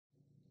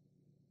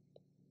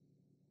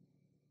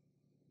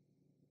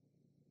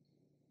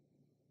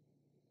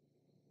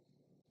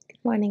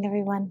Good morning,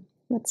 everyone.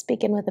 Let's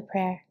begin with a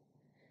prayer.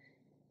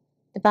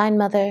 Divine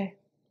Mother,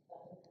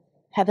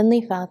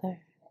 Heavenly Father,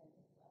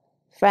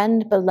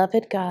 friend,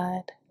 beloved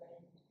God,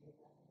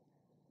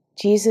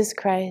 Jesus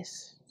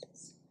Christ,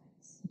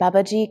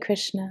 Babaji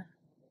Krishna,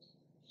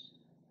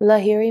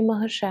 Lahiri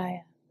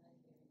Mahashaya,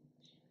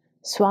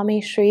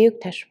 Swami Shri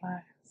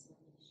Yukteswar,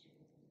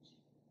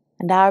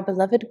 and our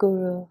beloved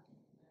Guru,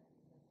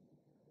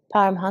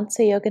 Paramhansa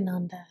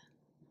Yogananda,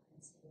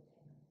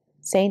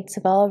 saints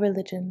of all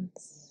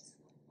religions,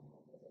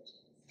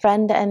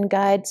 friend and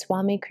guide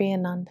Swami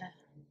Kriyananda.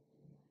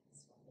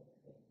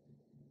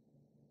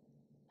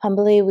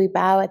 Humbly we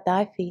bow at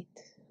thy feet.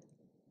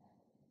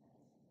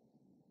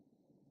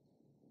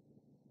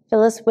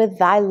 Fill us with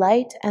thy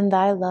light and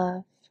thy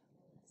love,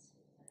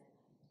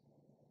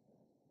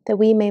 that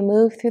we may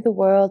move through the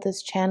world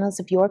as channels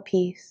of your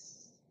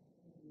peace.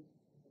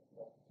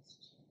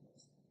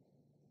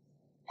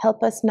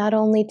 Help us not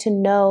only to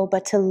know,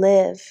 but to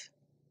live.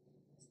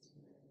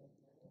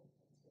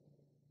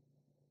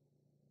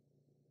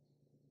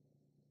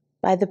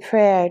 By the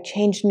prayer,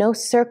 change no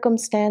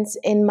circumstance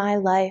in my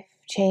life,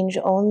 change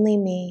only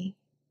me.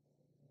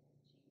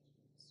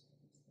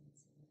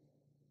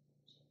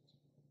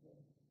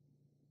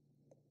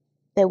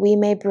 That we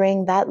may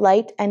bring that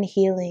light and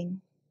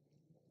healing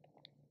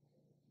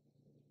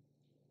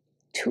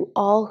to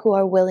all who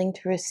are willing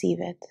to receive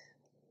it.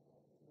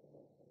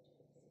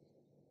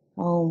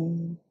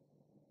 Om.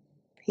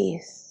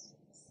 Peace.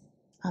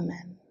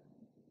 Amen.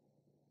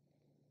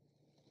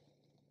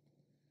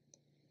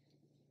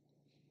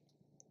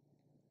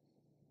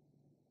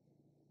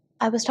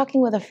 I was talking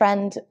with a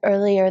friend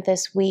earlier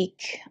this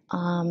week,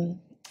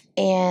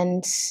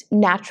 and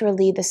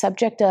naturally the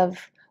subject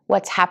of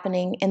what's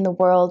happening in the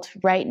world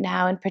right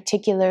now, and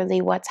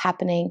particularly what's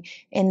happening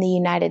in the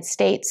United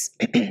States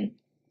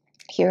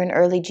here in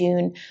early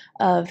June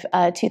of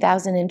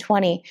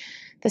 2020,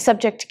 the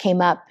subject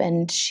came up,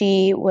 and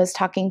she was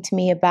talking to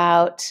me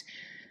about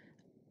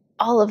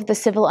all of the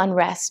civil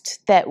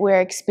unrest that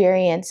we're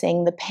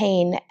experiencing, the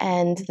pain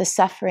and the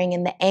suffering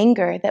and the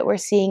anger that we're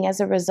seeing as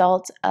a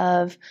result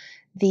of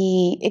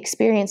the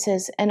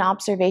experiences and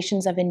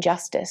observations of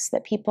injustice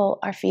that people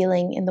are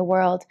feeling in the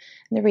world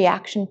and the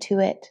reaction to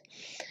it.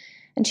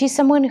 And she's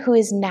someone who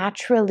is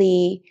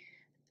naturally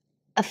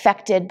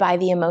affected by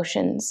the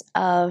emotions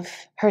of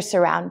her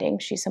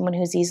surroundings. She's someone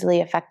who's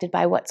easily affected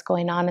by what's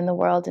going on in the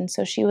world. And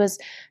so she was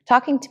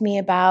talking to me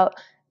about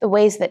the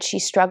ways that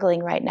she's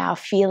struggling right now,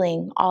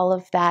 feeling all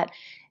of that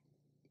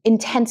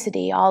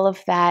intensity, all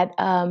of that,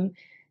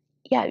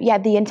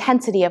 the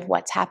intensity of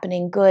what's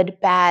happening, good,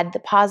 bad, the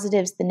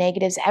positives, the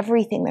negatives,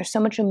 everything. There's so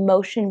much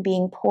emotion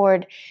being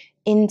poured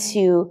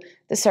into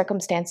the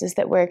circumstances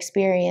that we're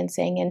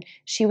experiencing. And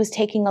she was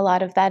taking a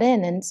lot of that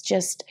in and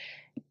just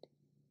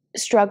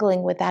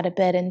struggling with that a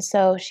bit. And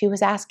so she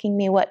was asking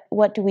me,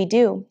 what do we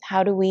do?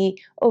 How do we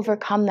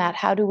overcome that?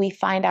 How do we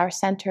find our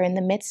center in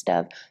the midst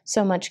of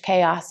so much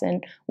chaos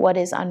and what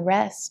is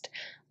unrest?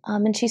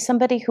 And she's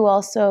somebody who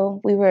also,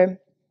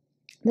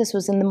 this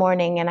was in the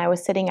morning, and I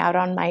was sitting out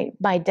on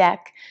my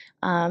deck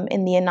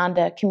in the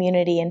Ananda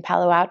community in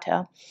Palo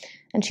Alto.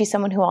 And she's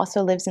someone who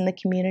also lives in the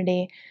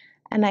community.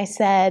 And I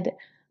said,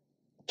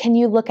 can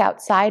you look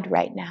outside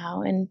right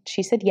now? And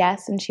she said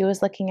yes, and she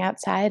was looking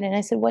outside. And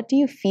I said, what do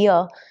you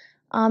feel?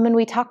 And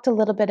we talked a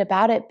little bit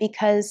about it,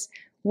 because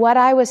what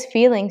I was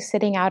feeling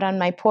sitting out on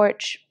my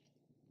porch,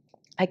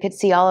 I could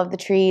see all of the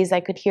trees, I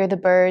could hear the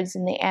birds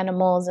and the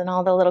animals and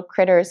all the little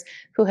critters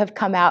who have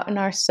come out and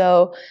are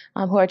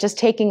who are just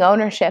taking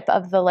ownership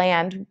of the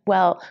land.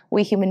 Well,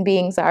 we human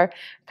beings are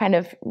kind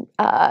of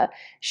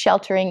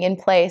sheltering in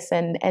place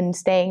and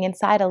staying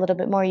inside a little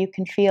bit more. You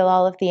can feel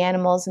all of the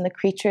animals and the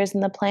creatures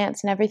and the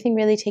plants and everything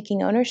really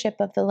taking ownership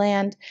of the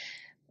land.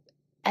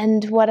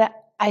 And what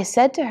I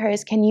said to her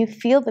is, can you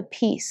feel the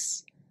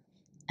peace?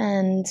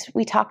 And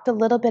we talked a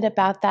little bit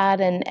about that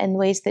and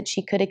ways that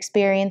she could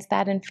experience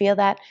that and feel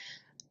that.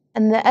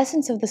 And the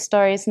essence of the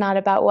story is not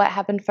about what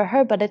happened for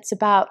her, but it's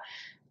about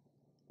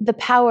the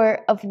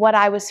power of what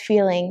I was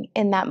feeling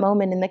in that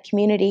moment in the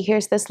community.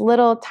 Here's this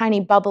little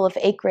tiny bubble of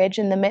acreage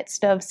in the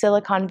midst of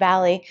Silicon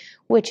Valley,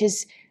 which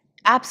is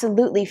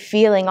absolutely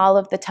feeling all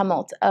of the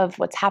tumult of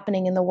what's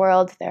happening in the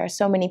world. There are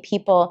so many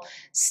people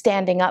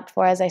standing up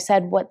for, as I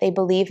said, what they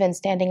believe in,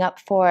 standing up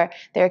for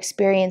their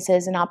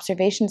experiences and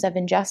observations of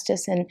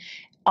injustice. And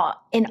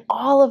in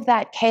all of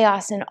that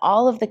chaos and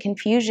all of the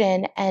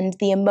confusion and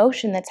the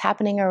emotion that's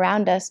happening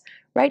around us,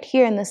 right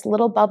here in this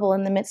little bubble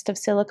in the midst of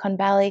Silicon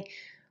Valley,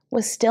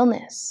 was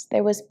stillness.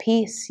 There was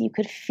peace. You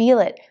could feel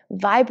it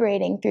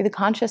vibrating through the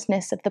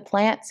consciousness of the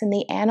plants and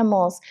the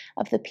animals,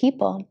 of the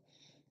people.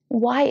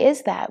 Why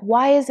is that?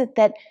 Why is it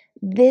that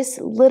this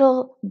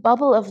little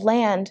bubble of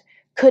land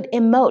could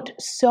emote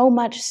so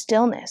much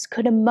stillness,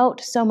 could emote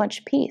so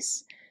much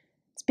peace?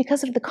 It's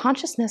because of the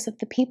consciousness of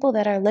the people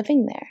that are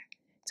living there.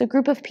 It's a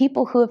group of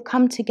people who have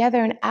come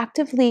together and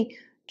actively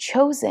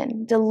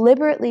chosen,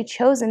 deliberately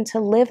chosen to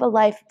live a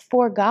life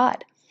for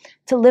God,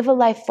 to live a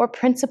life for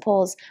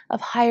principles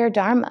of higher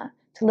dharma,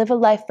 to live a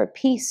life for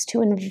peace,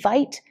 to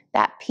invite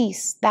that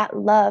peace, that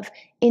love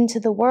into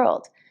the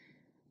world.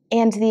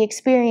 And the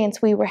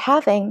experience we were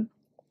having,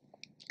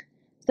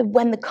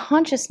 when the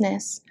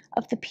consciousness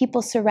of the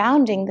people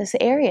surrounding this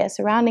area,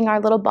 surrounding our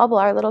little bubble,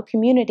 our little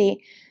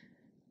community,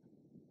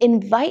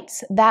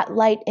 invites that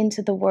light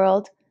into the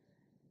world,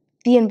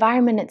 the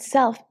environment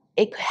itself,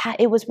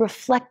 it was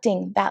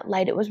reflecting that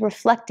light. It was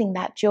reflecting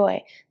that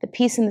joy. The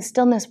peace and the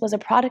stillness was a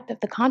product of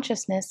the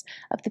consciousness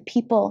of the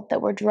people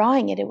that were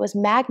drawing it. It was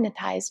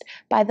magnetized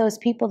by those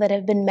people that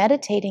have been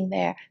meditating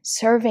there,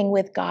 serving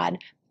with God,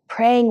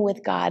 praying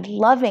with God,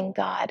 loving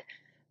God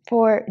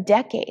for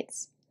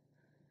decades.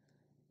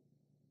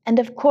 And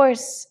of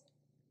course,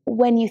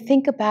 when you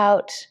think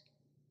about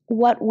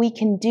what we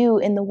can do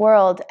in the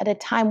world at a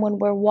time when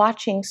we're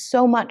watching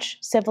so much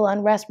civil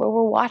unrest, where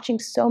we're watching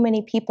so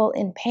many people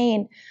in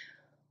pain,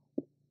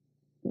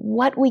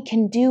 what we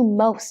can do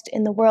most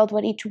in the world,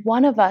 what each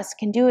one of us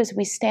can do is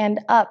we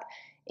stand up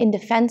in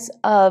defense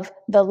of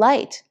the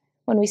light,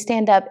 when we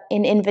stand up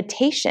in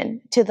invitation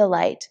to the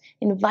light,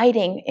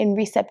 inviting in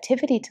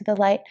receptivity to the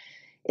light,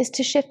 is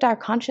to shift our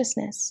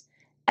consciousness.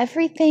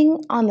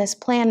 Everything on this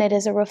planet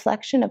is a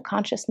reflection of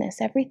consciousness.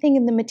 Everything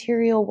in the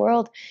material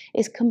world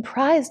is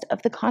comprised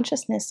of the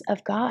consciousness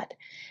of God.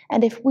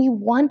 And if we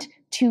want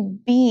to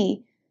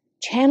be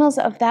channels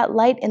of that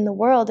light in the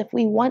world, if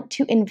we want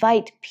to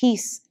invite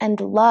peace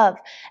and love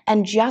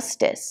and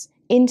justice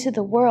into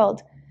the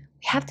world,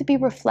 we have to be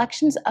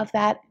reflections of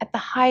that at the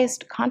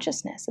highest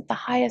consciousness, at the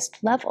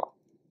highest level.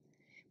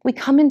 We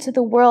come into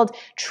the world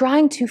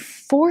trying to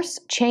force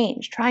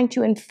change, trying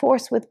to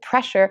enforce with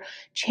pressure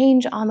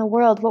change on the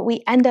world. What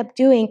we end up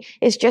doing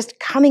is just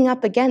coming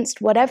up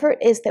against whatever it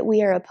is that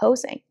we are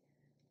opposing.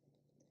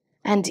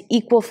 And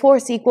equal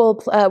force,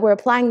 we're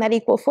applying that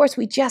equal force.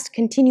 We just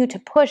continue to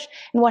push.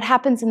 And what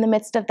happens in the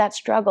midst of that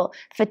struggle?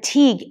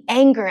 Fatigue,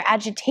 anger,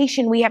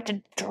 agitation. We have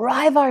to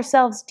drive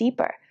ourselves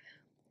deeper.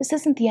 This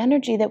isn't the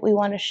energy that we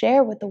want to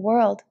share with the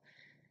world.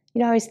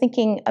 You know, I was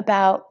thinking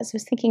about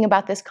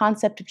this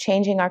concept of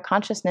changing our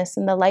consciousness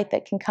and the light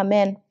that can come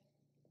in.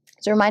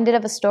 I was reminded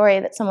of a story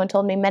that someone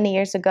told me many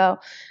years ago.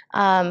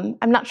 I'm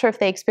not sure if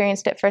they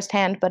experienced it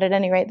firsthand, but at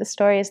any rate, the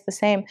story is the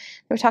same.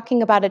 They were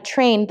talking about a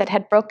train that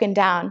had broken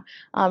down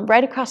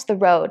right across the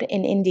road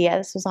in India.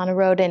 This was on a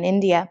road in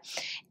India.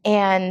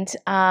 And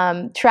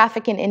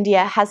traffic in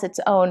India has its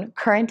own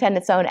current and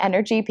its own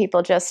energy.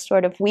 People just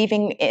sort of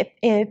weaving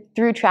it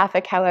through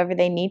traffic however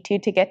they need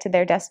to get to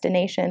their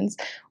destinations,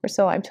 or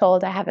so I'm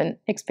told. I haven't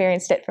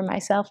experienced it for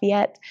myself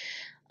yet.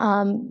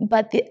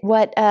 But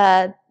what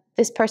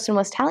this person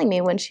was telling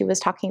me when she was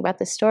talking about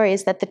this story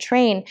is that the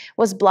train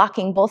was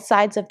blocking both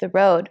sides of the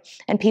road,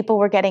 and people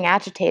were getting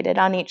agitated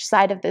on each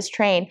side of this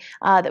train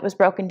that was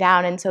broken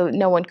down, and so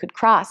no one could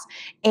cross.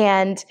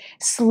 And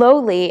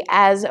slowly,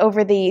 as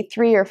over the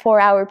 3 or 4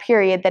 hour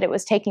period that it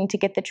was taking to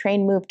get the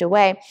train moved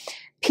away,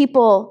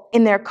 people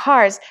in their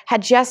cars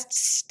had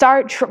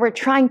were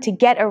trying to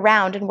get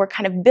around and were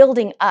kind of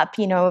building up,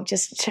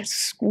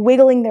 just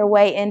wiggling their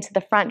way into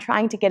the front,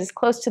 trying to get as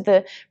close to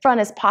the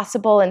front as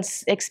possible and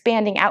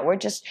expanding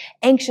outward, just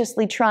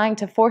anxiously trying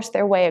to force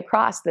their way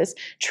across this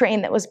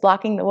train that was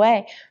blocking the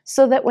way.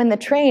 So that when the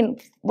train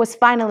was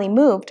finally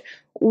moved,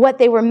 what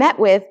they were met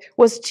with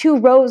was 2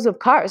 walls of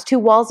cars,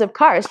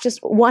 just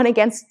one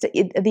against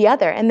the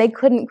other, and they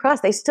couldn't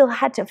cross. They still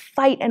had to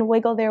fight and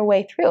wiggle their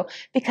way through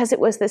because it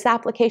was this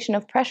application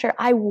of pressure.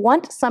 I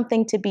want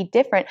something to be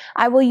different.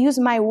 I will use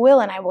my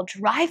will and I will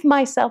drive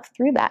myself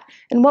through that.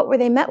 And what were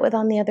they met with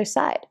on the other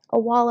side? A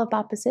wall of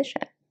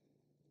opposition.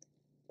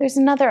 There's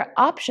another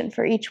option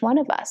for each one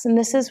of us, and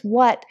this is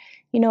what,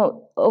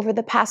 over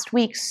the past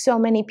week, so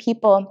many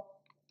people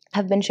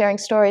have been sharing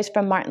stories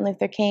from Martin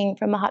Luther King,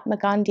 from Mahatma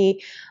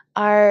Gandhi,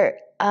 are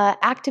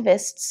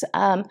activists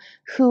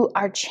who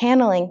are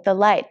channeling the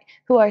light,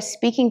 who are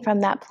speaking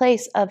from that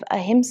place of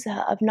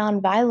ahimsa, of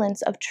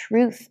nonviolence, of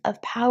truth, of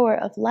power,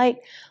 of light.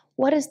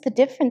 What is the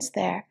difference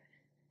there?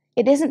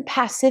 It isn't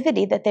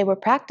passivity that they were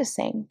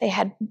practicing. They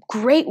had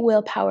great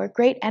willpower,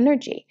 great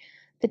energy.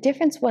 The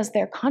difference was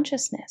their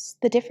consciousness.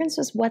 The difference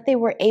was what they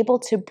were able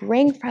to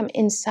bring from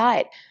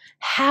inside,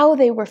 how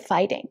they were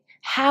fighting,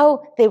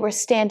 how they were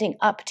standing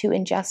up to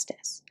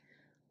injustice.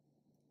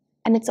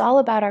 And it's all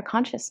about our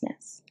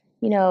consciousness.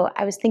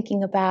 I was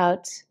thinking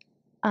about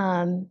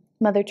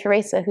Mother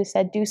Teresa, who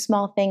said, "Do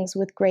small things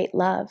with great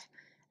love."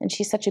 And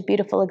she's such a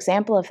beautiful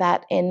example of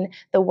that in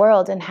the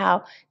world, and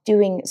how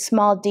doing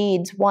small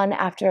deeds one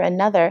after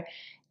another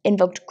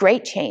invoked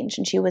great change.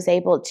 And she was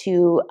able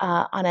to,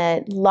 on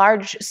a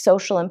large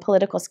social and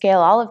political scale,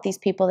 all of these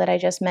people that I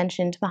just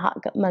mentioned,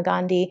 Mahatma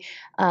Gandhi,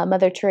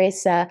 Mother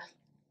Teresa,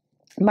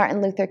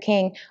 Martin Luther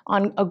King,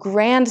 on a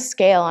grand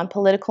scale, on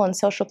political and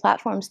social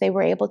platforms, they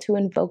were able to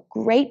invoke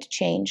great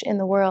change in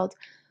the world.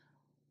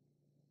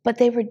 But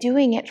they were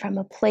doing it from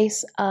a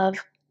place of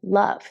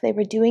love. They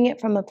were doing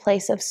it from a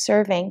place of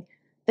serving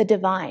the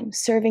divine,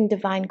 serving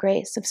divine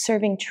grace, of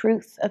serving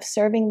truth, of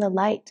serving the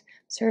light,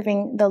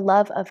 serving the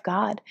love of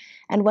God.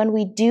 And when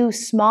we do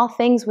small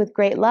things with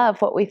great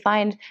love, what we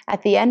find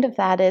at the end of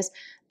that is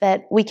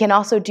that we can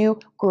also do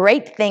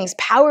great things,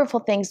 powerful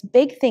things,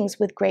 big things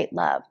with great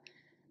love.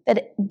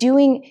 That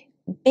doing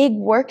big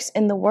works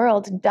in the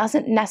world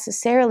doesn't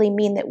necessarily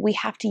mean that we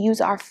have to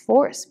use our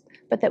force,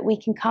 but that we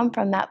can come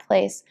from that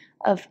place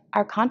of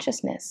our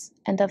consciousness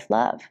and of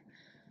love.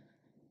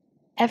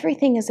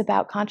 Everything is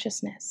about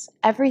consciousness.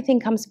 Everything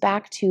comes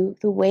back to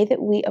the way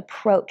that we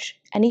approach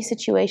any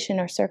situation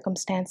or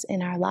circumstance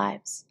in our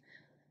lives.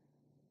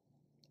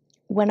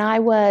 When I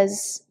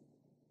was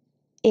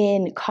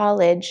in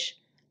college,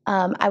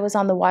 I was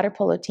on the water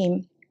polo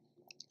team,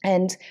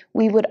 and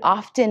we would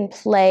often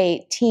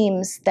play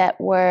teams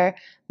that were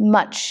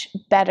much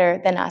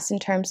better than us in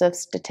terms of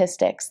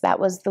statistics. That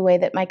was the way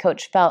that my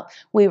coach felt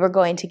we were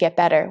going to get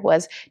better,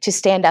 was to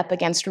stand up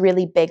against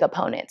really big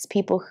opponents,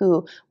 people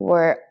who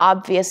were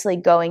obviously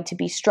going to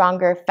be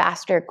stronger,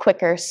 faster,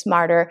 quicker,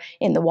 smarter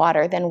in the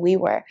water than we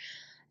were.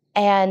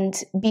 And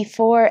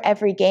before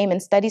every game,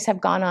 and studies have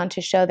gone on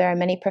to show there are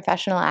many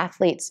professional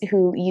athletes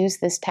who use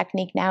this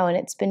technique now, and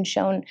it's been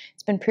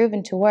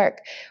proven to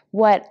work.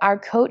 What our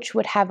coach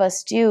would have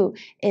us do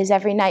is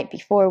every night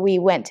before we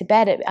went to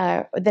bed,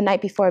 the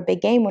night before a big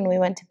game when we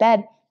went to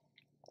bed,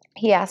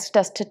 he asked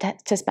us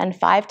to spend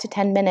 5 to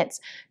 10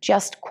 minutes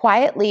just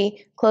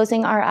quietly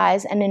closing our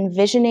eyes and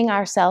envisioning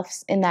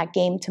ourselves in that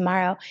game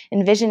tomorrow,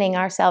 envisioning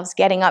ourselves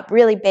getting up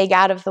really big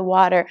out of the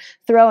water,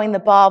 throwing the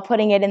ball,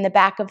 putting it in the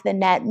back of the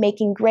net,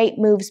 making great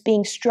moves,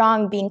 being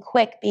strong, being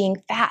quick, being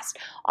fast,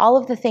 all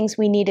of the things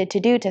we needed to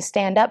do to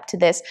stand up to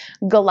this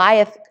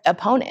Goliath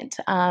opponent.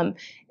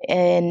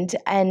 And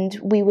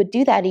we would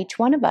do that, each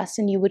one of us,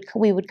 and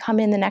we would come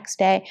in the next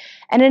day,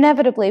 and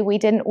inevitably we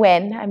didn't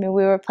win. I mean,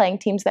 we were playing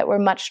teams that were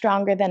much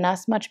stronger than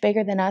us, much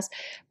bigger than us,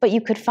 but you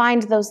could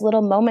find those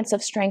little moments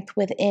of strength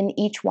within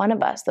each one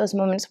of us, those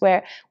moments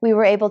where we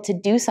were able to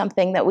do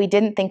something that we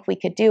didn't think we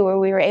could do, or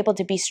we were able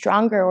to be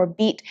stronger or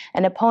beat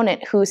an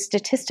opponent who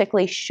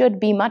statistically should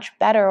be much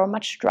better or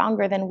much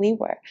stronger than we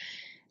were.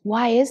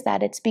 Why is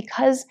that? It's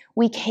because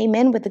we came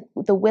in with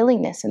the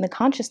willingness and the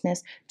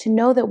consciousness to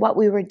know that what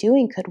we were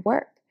doing could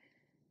work.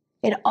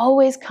 It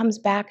always comes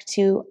back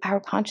to our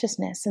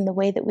consciousness and the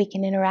way that we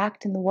can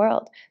interact in the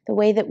world, the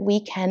way that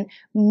we can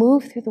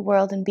move through the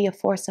world and be a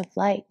force of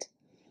light.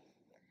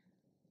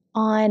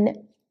 On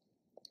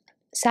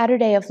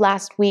Saturday of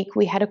last week,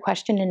 we had a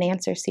question and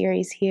answer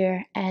series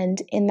here,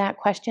 and in that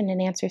question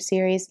and answer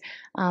series,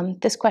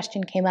 this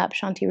question came up.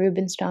 Shanti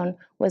Rubenstone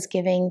was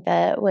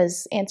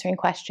answering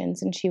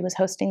questions, and she was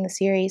hosting the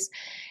series,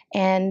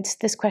 and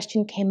this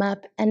question came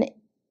up, and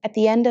at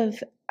the end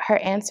of her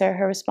answer,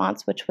 her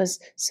response, which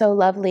was so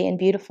lovely and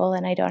beautiful,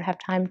 and I don't have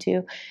time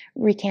to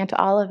recant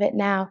all of it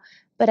now,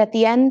 but at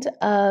the end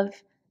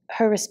of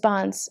her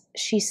response,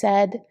 she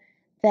said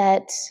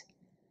that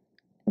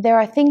there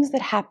are things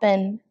that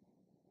happen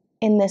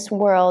in this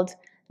world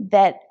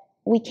that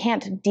we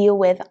can't deal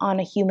with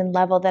on a human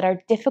level, that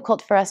are difficult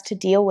for us to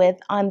deal with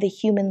on the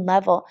human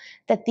level,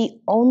 that the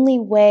only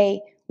way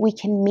we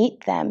can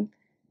meet them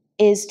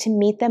is to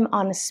meet them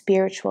on a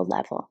spiritual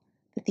level.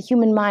 That the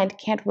human mind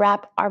can't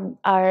wrap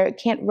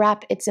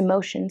its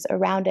emotions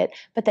around it,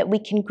 but that we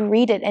can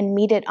greet it and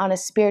meet it on a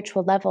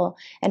spiritual level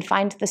and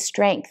find the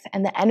strength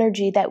and the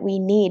energy that we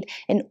need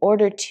in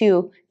order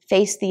to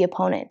face the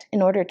opponent,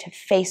 in order to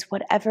face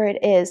whatever it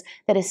is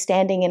that is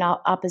standing in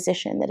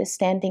opposition, that is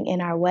standing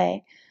in our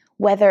way.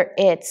 Whether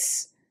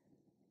it's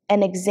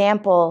an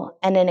example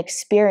and an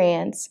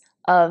experience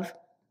of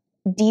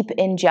deep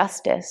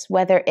injustice,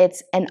 whether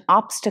it's an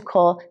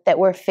obstacle that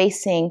we're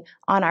facing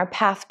on our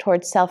path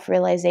towards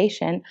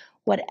self-realization,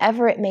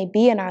 whatever it may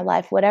be in our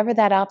life, whatever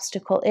that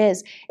obstacle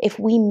is, if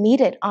we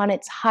meet it on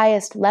its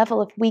highest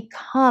level, if we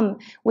come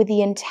with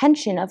the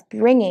intention of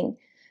bringing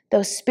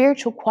those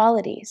spiritual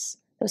qualities,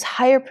 those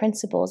higher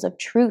principles of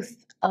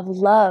truth, of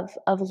love,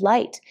 of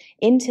light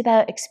into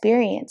that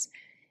experience,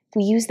 if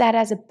we use that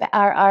as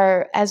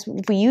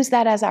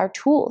our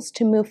tools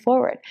to move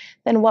forward,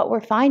 then what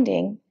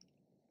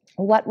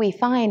we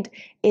find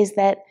is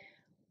that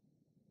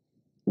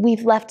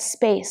we've left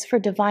space for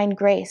divine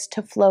grace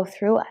to flow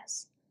through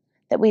us,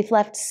 that we've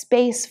left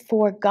space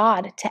for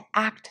God to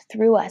act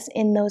through us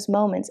in those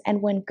moments.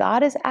 And when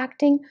God is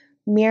acting,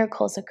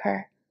 miracles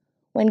occur.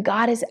 When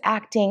God is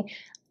acting,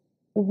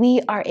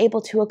 we are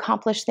able to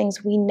accomplish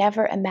things we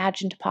never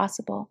imagined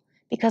possible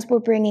because we're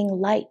bringing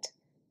light.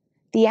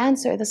 The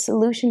answer, the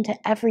solution to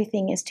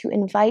everything is to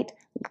invite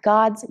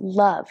God's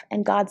love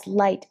and God's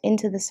light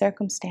into the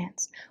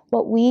circumstance.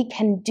 What we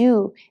can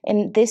do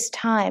in this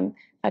time,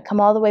 I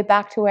come all the way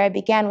back to where I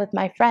began with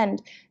my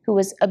friend who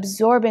was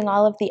absorbing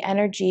all of the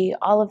energy,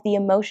 all of the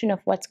emotion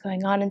of what's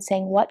going on and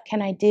saying, what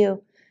can I do?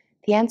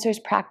 The answer is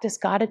practice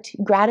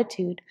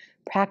gratitude,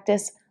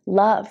 practice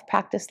love,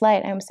 practice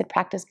light. I almost said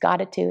practice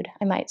gratitude.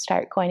 I might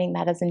start coining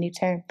that as a new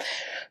term.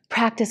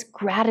 Practice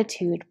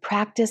gratitude,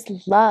 practice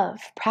love,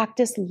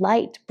 practice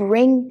light.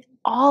 Bring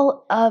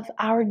all of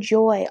our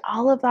joy,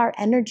 all of our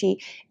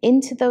energy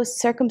into those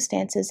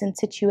circumstances and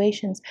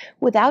situations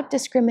without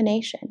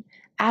discrimination.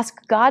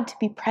 Ask God to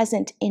be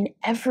present in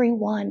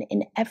everyone,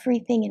 in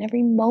everything, in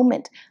every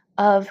moment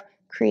of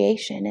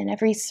creation, in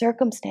every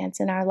circumstance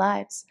in our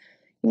lives.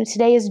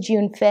 Today is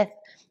June 5th,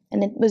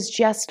 and it was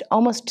just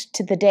almost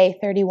to the day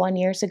 31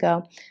 years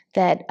ago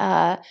that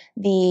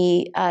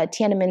the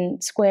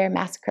Tiananmen Square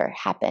massacre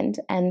happened.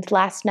 And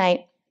last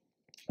night,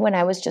 when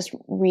I was just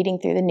reading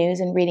through the news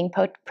and reading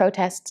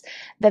protests,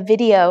 the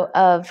video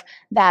of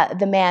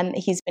the man,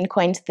 he's been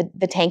coined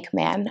the tank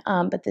man,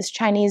 but this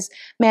Chinese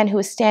man who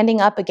was standing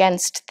up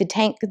against the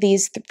tank,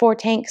 these 4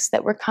 tanks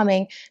that were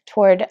coming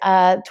toward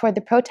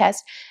the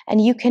protest,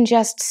 and you can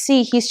just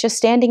see he's just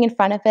standing in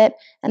front of it,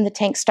 and the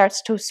tank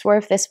starts to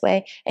swerve this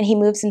way, and he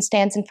moves and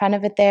stands in front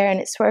of it there, and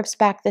it swerves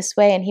back this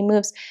way, and he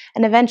moves,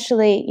 and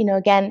eventually,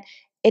 again,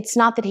 it's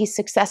not that he's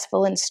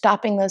successful in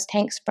stopping those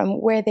tanks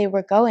from where they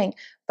were going,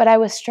 but I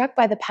was struck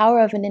by the power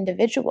of an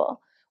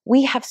individual.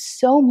 We have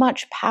so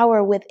much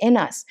power within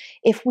us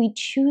if we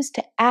choose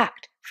to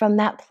act from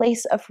that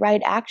place of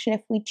right action,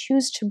 if we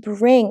choose to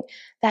bring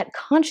that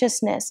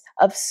consciousness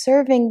of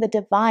serving the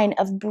divine,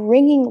 of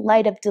bringing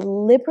light, of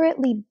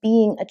deliberately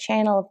being a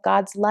channel of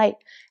God's light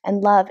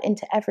and love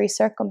into every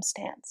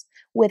circumstance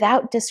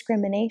without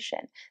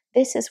discrimination.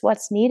 This is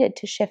what's needed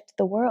to shift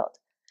the world.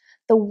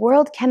 The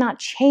world cannot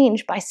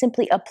change by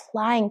simply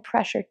applying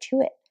pressure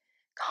to it.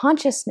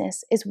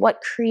 Consciousness is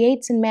what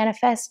creates and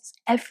manifests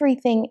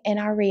everything in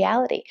our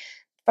reality,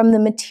 from the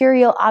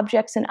material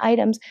objects and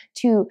items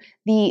to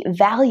the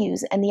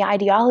values and the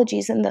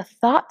ideologies and the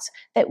thoughts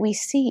that we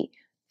see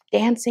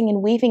dancing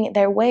and weaving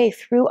their way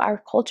through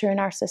our culture and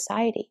our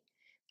society.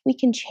 We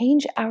can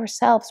change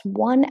ourselves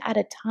one at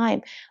a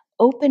time,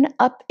 open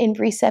up in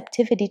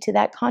receptivity to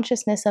that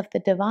consciousness of the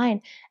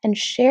divine, and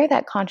share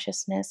that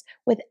consciousness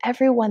with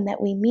everyone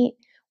that we meet.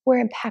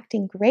 We're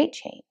impacting great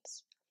change.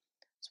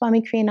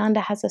 Swami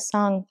Kriyananda has a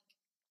song,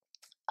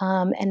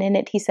 and in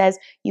it he says,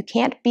 "You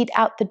can't beat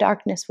out the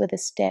darkness with a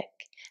stick,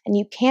 and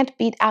you can't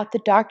beat out the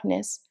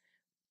darkness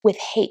with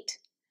hate.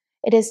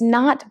 It is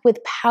not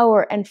with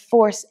power and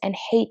force and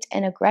hate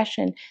and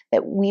aggression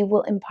that we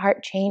will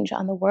impart change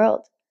on the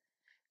world.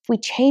 If we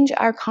change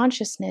our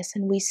consciousness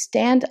and we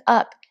stand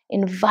up,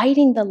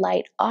 inviting the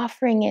light,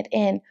 offering it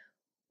in,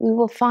 we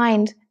will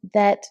find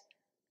that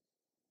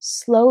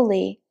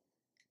slowly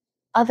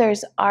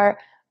others are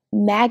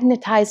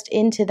magnetized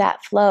into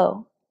that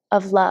flow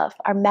of love,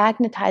 are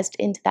magnetized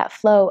into that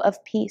flow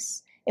of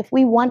peace. If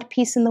we want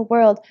peace in the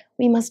world,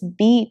 we must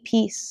be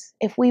peace.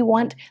 If we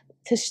want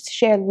to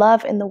share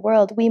love in the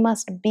world, we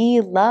must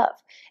be love.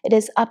 It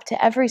is up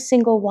to every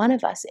single one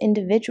of us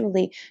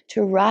individually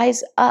to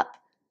rise up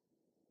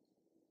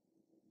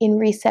in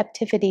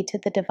receptivity to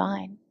the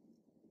divine.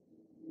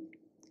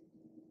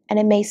 And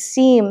it may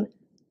seem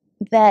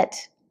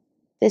that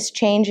this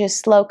change is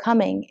slow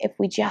coming if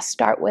we just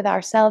start with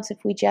ourselves, if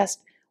we just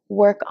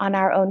work on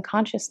our own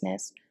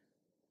consciousness.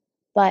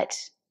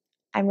 But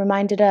I'm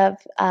reminded of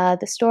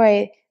the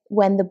story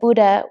when the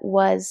Buddha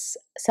was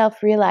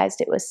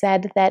self-realized. It was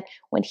said that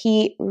when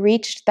he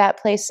reached that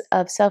place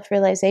of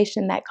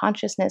self-realization, that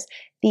consciousness,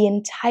 the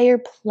entire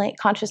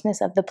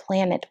consciousness of the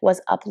planet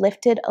was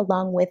uplifted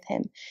along with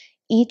him.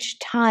 Each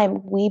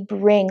time we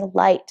bring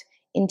light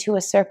into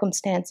a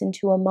circumstance,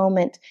 into a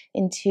moment,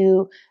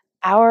 into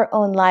our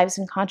own lives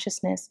and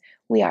consciousness,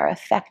 we are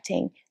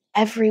affecting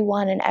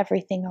everyone and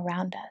everything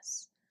around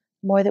us.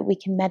 The more that we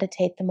can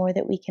meditate, the more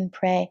that we can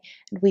pray,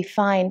 and we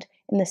find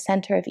in the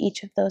center of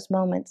each of those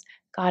moments,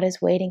 God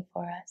is waiting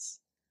for us.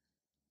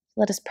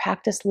 Let us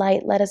practice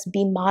light. Let us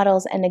be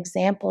models and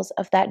examples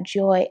of that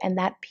joy and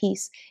that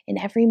peace in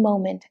every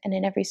moment and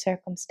in every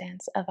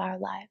circumstance of our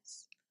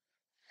lives.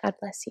 God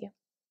bless you.